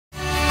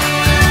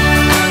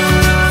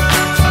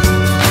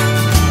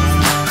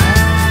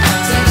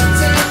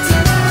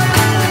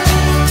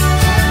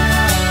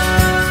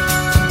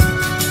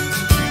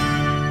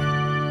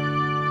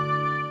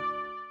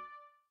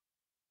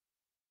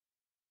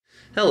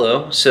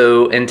Hello.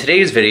 So in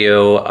today's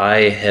video,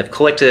 I have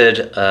collected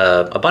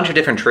a bunch of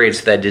different trades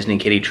to that Disney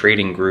Kitty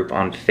trading group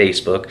on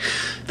Facebook.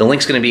 The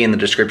link's going to be in the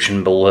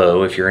description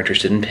below if you're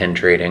interested in pin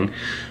trading.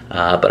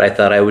 But I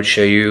thought I would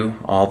show you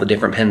all the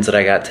different pins that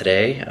I got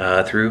today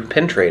through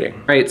pin trading.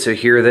 All right, so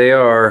here they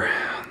are.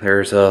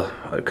 There's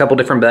a couple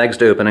different bags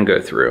to open and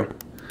go through.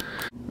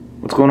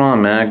 What's going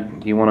on, Mag?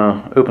 Do you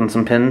want to open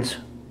some pins?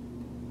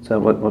 Is that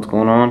what's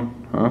going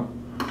on? Huh?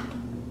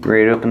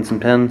 Ready to open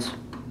some pins?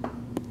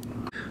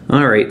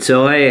 Alright,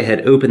 so I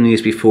had opened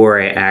these before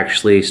I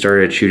actually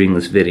started shooting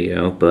this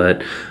video,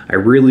 but I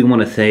really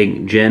want to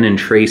thank Jen and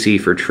Tracy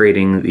for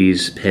trading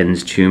these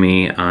pins to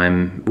me.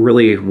 I'm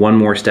really one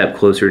more step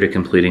closer to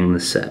completing the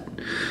set.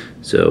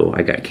 So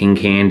I got King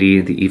Candy,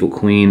 the Evil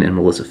Queen, and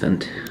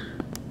Maleficent.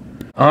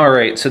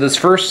 Alright, so this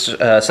first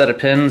set of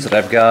pins that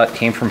I've got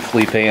came from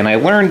Felipe, and I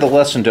learned the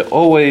lesson to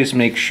always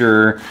make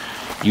sure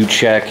you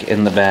check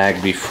in the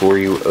bag before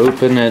you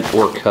open it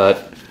or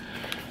cut,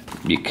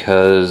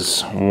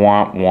 because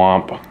womp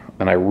womp.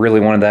 And I really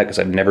wanted that because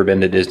I've never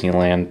been to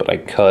Disneyland, but I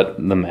cut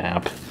the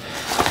map.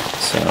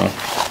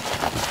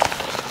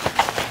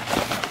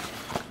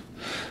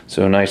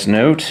 So nice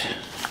note.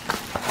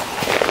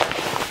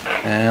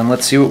 And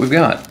let's see what we've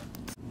got.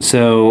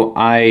 So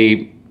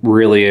I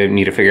really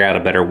need to figure out a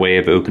better way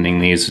of opening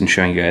these and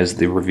showing you guys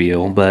the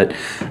reveal. But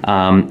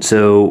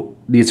so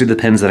these are the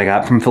pins that I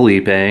got from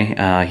Felipe.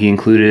 He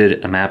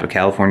included a map of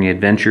California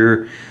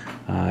Adventure.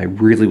 I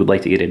really would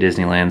like to get to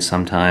Disneyland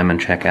sometime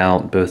and check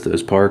out both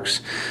those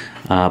parks.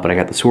 But I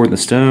got the Sword and the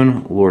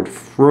Stone, Lord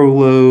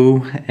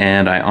Frollo,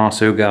 and I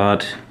also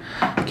got,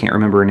 I can't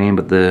remember her name,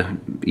 but the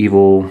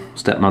evil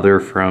stepmother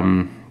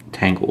from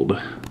Tangled.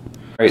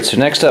 Alright, so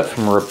next up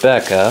from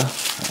Rebecca,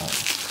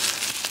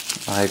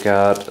 I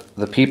got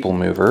the People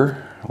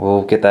Mover.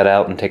 We'll get that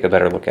out and take a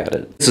better look at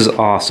it. This is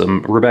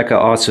awesome. Rebecca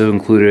also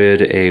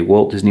included a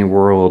Walt Disney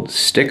World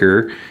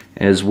sticker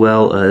as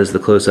well as the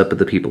close-up of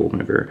the People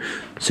Mover.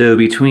 So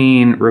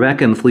between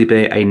Rebecca and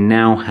Felipe, I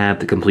now have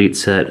the complete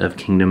set of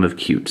Kingdom of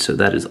Cute, so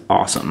that is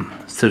awesome.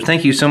 So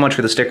thank you so much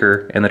for the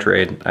sticker and the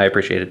trade. I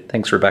appreciate it.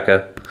 Thanks,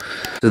 Rebecca.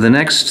 So the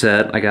next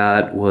set I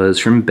got was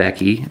from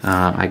Becky.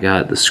 I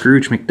got the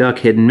Scrooge McDuck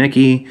Hidden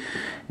Mickey,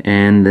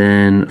 and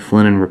then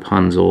Flynn and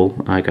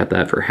Rapunzel. I got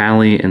that for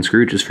Hallie, and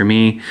Scrooge is for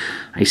me.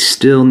 I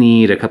still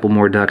need a couple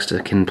more ducks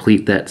to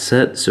complete that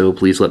set, so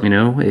please let me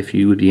know if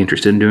you would be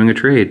interested in doing a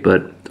trade.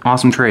 But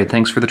awesome trade.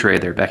 Thanks for the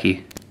trade there,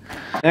 Becky.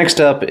 Next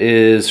up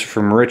is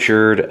from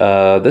Richard.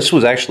 This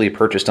was actually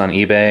purchased on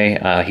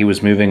eBay. He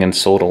was moving and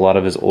sold a lot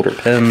of his older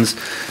pins.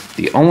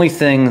 The only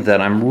thing that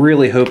I'm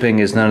really hoping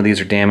is none of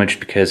these are damaged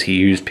because he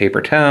used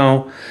paper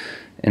towel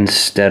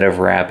instead of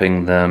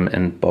wrapping them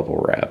in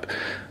bubble wrap.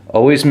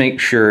 Always make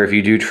sure if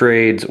you do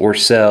trades or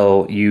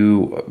sell,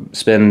 you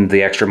spend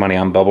the extra money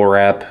on bubble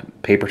wrap.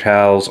 Paper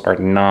towels are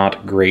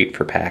not great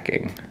for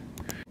packing.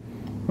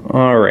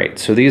 Alright,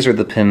 so these are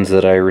the pins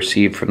that I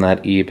received from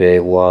that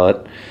eBay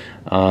lot.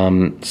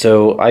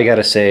 So I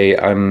gotta say,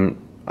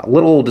 I'm a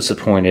little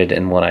disappointed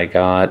in what I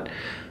got.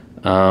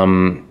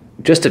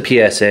 Just a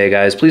PSA,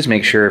 guys, please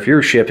make sure if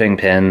you're shipping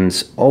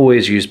pins,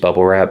 always use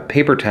bubble wrap.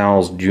 Paper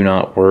towels do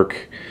not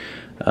work.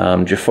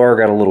 Jafar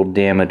got a little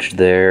damaged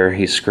there.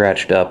 He's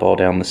scratched up all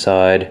down the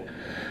side.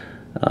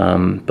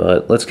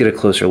 But let's get a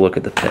closer look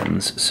at the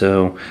pins.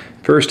 So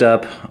first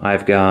up,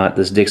 I've got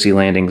this Dixie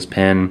Landings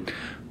pin.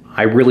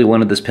 I really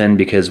wanted this pin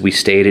because we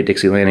stayed at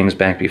Dixie Landings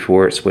back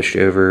before it switched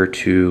over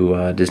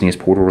to Disney's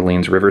Port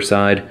Orleans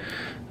Riverside.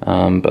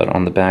 But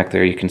on the back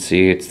there you can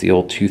see it's the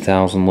old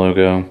 2000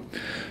 logo.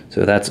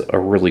 So that's a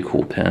really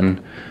cool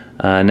pin.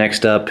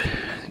 Next up,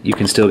 you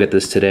can still get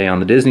this today on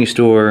the Disney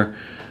Store.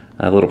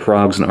 Little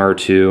Frogs and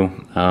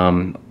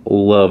R2.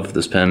 Love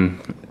this pin.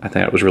 I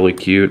think it was really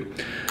cute.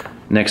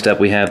 Next up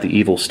we have the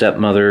Evil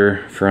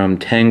Stepmother from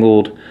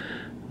Tangled.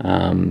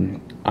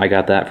 I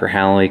got that for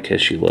Hallie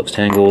because she loves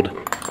Tangled.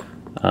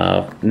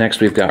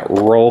 Next we've got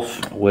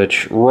Rolf,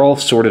 which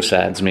Rolf sort of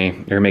sads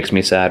me, or makes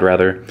me sad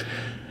rather.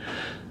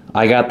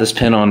 I got this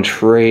pin on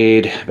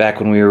trade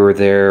back when we were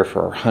there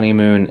for our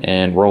honeymoon,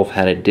 and Rolf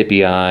had a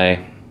dippy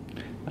eye.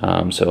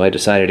 So I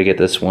decided to get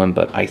this one,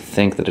 but I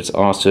think that it's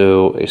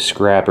also a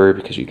scrapper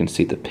because you can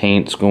see the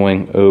paint's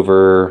going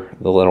over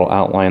the little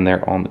outline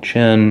there on the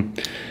chin.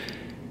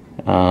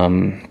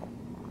 And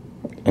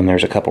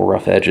there's a couple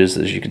rough edges,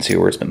 as you can see,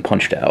 where it's been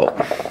punched out.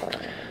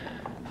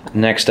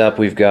 Next up,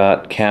 we've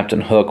got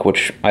Captain Hook,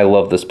 which I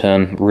love this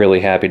pin. Really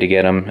happy to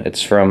get him.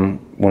 It's from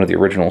one of the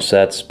original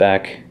sets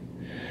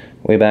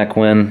way back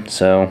when,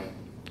 so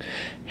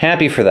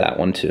happy for that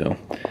one too.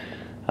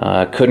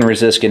 Couldn't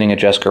resist getting a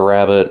Jessica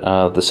Rabbit.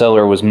 The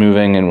seller was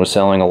moving and was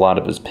selling a lot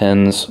of his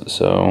pins,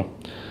 so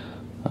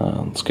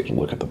let's get a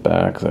look at the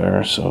back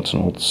there. So it's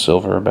an old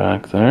silver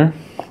back there.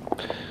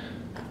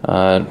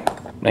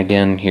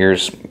 Again,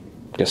 here's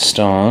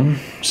Gaston.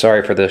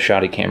 Sorry for the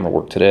shoddy camera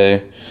work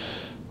today.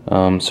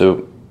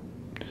 So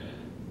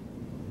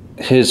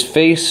his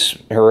face,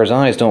 or his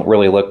eyes don't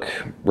really look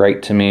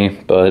right to me,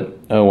 but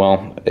oh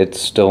well,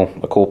 it's still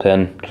a cool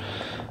pin.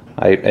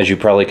 As you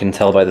probably can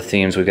tell by the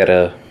themes, we got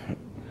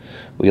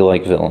we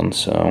like villains,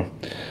 so.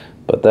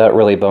 But that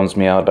really bums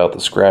me out about the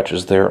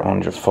scratches there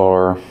on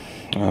Jafar.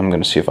 I'm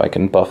going to see if I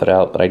can buff it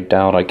out, but I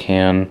doubt I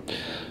can.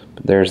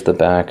 But there's the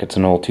back. It's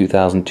an old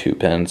 2002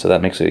 pen, so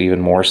that makes it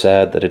even more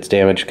sad that it's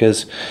damaged,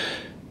 because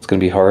it's going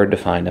to be hard to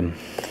find him.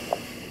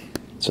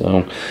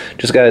 So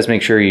just guys,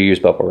 make sure you use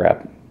bubble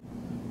wrap.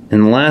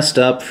 And last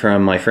up,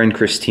 from my friend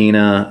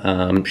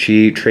Christina,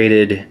 she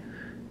traded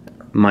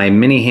my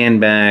mini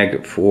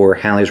handbag for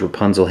Hallie's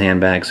Rapunzel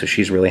handbag, so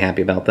she's really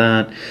happy about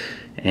that.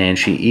 And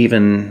she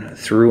even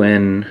threw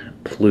in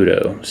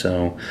Pluto,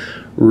 so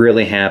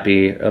really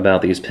happy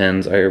about these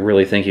pens. I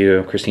really thank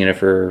you, Christina,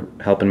 for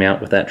helping me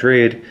out with that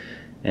trade,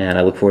 and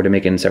I look forward to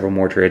making several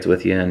more trades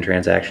with you and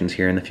transactions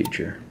here in the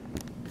future.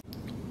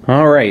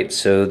 Alright,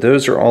 so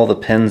those are all the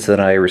pens that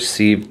I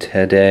received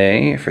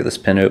today for this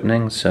pen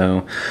opening.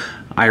 So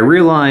I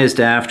realized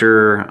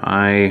after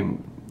I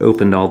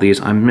opened all these,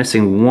 I'm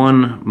missing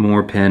one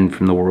more pen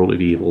from the World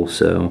of Evil,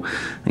 so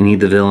I need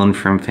the villain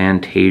from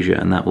Fantasia,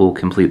 and that will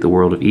complete the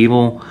World of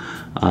Evil.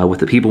 With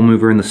the People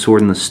Mover and the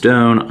Sword and the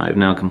Stone, I've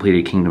now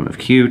completed Kingdom of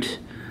Cute.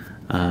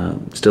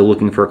 Still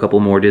looking for a couple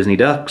more Disney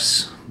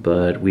Ducks,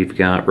 but we've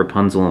got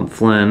Rapunzel and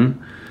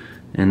Flynn,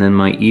 and then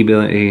my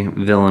eBay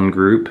villain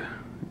group,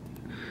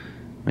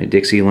 my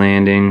Dixie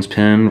Landings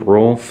pen,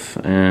 Rolf,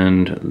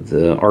 and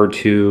the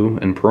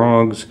R2 and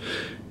Progs,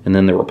 and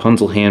then the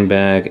Rapunzel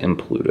handbag and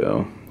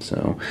Pluto.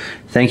 So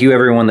thank you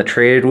everyone that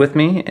traded with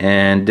me,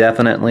 and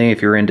definitely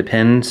if you're into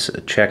pins,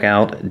 check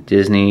out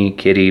Disney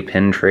Kitty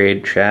Pin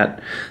Trade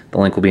Chat. The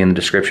link will be in the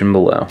description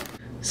below.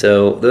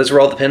 So those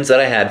are all the pins that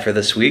I had for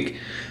this week.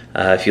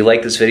 If you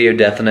like this video,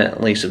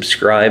 definitely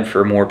subscribe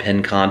for more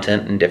pin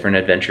content and different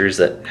adventures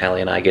that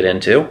Hallie and I get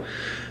into.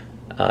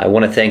 I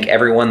want to thank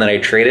everyone that I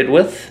traded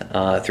with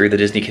through the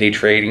Disney Kitty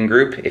Trading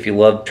Group. If you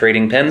love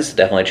trading pins,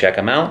 definitely check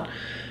them out.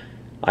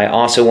 I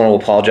also want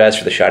to apologize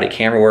for the shoddy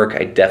camera work.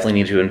 I definitely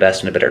need to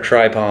invest in a better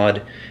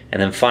tripod.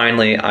 And then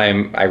finally,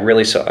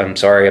 I'm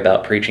sorry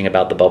about preaching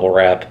about the bubble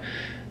wrap.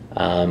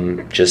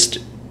 Just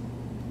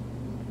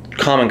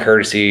common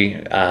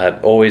courtesy.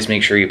 Always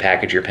make sure you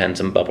package your pens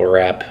in bubble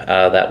wrap.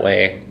 That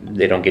way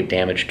they don't get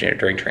damaged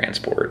during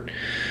transport.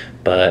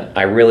 But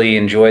I really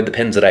enjoyed the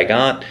pins that I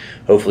got.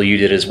 Hopefully you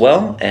did as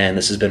well. And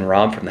this has been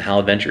Rob from the Hal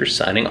Adventures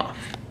signing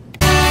off.